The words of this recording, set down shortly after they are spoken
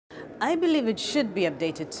I believe it should be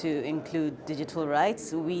updated to include digital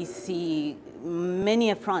rights. We see many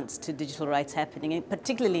affronts to digital rights happening,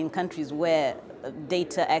 particularly in countries where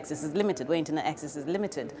data access is limited, where internet access is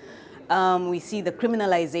limited. We see the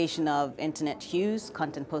criminalization of internet use,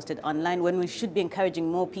 content posted online, when we should be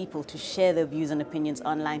encouraging more people to share their views and opinions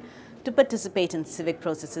online, to participate in civic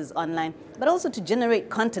processes online, but also to generate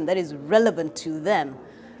content that is relevant to them.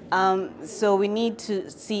 So we need to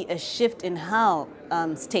see a shift in how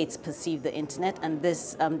states perceive the internet, and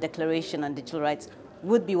this Declaration on Digital Rights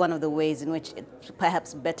would be one of the ways in which it's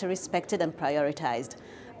perhaps better respected and prioritized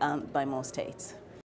by more states.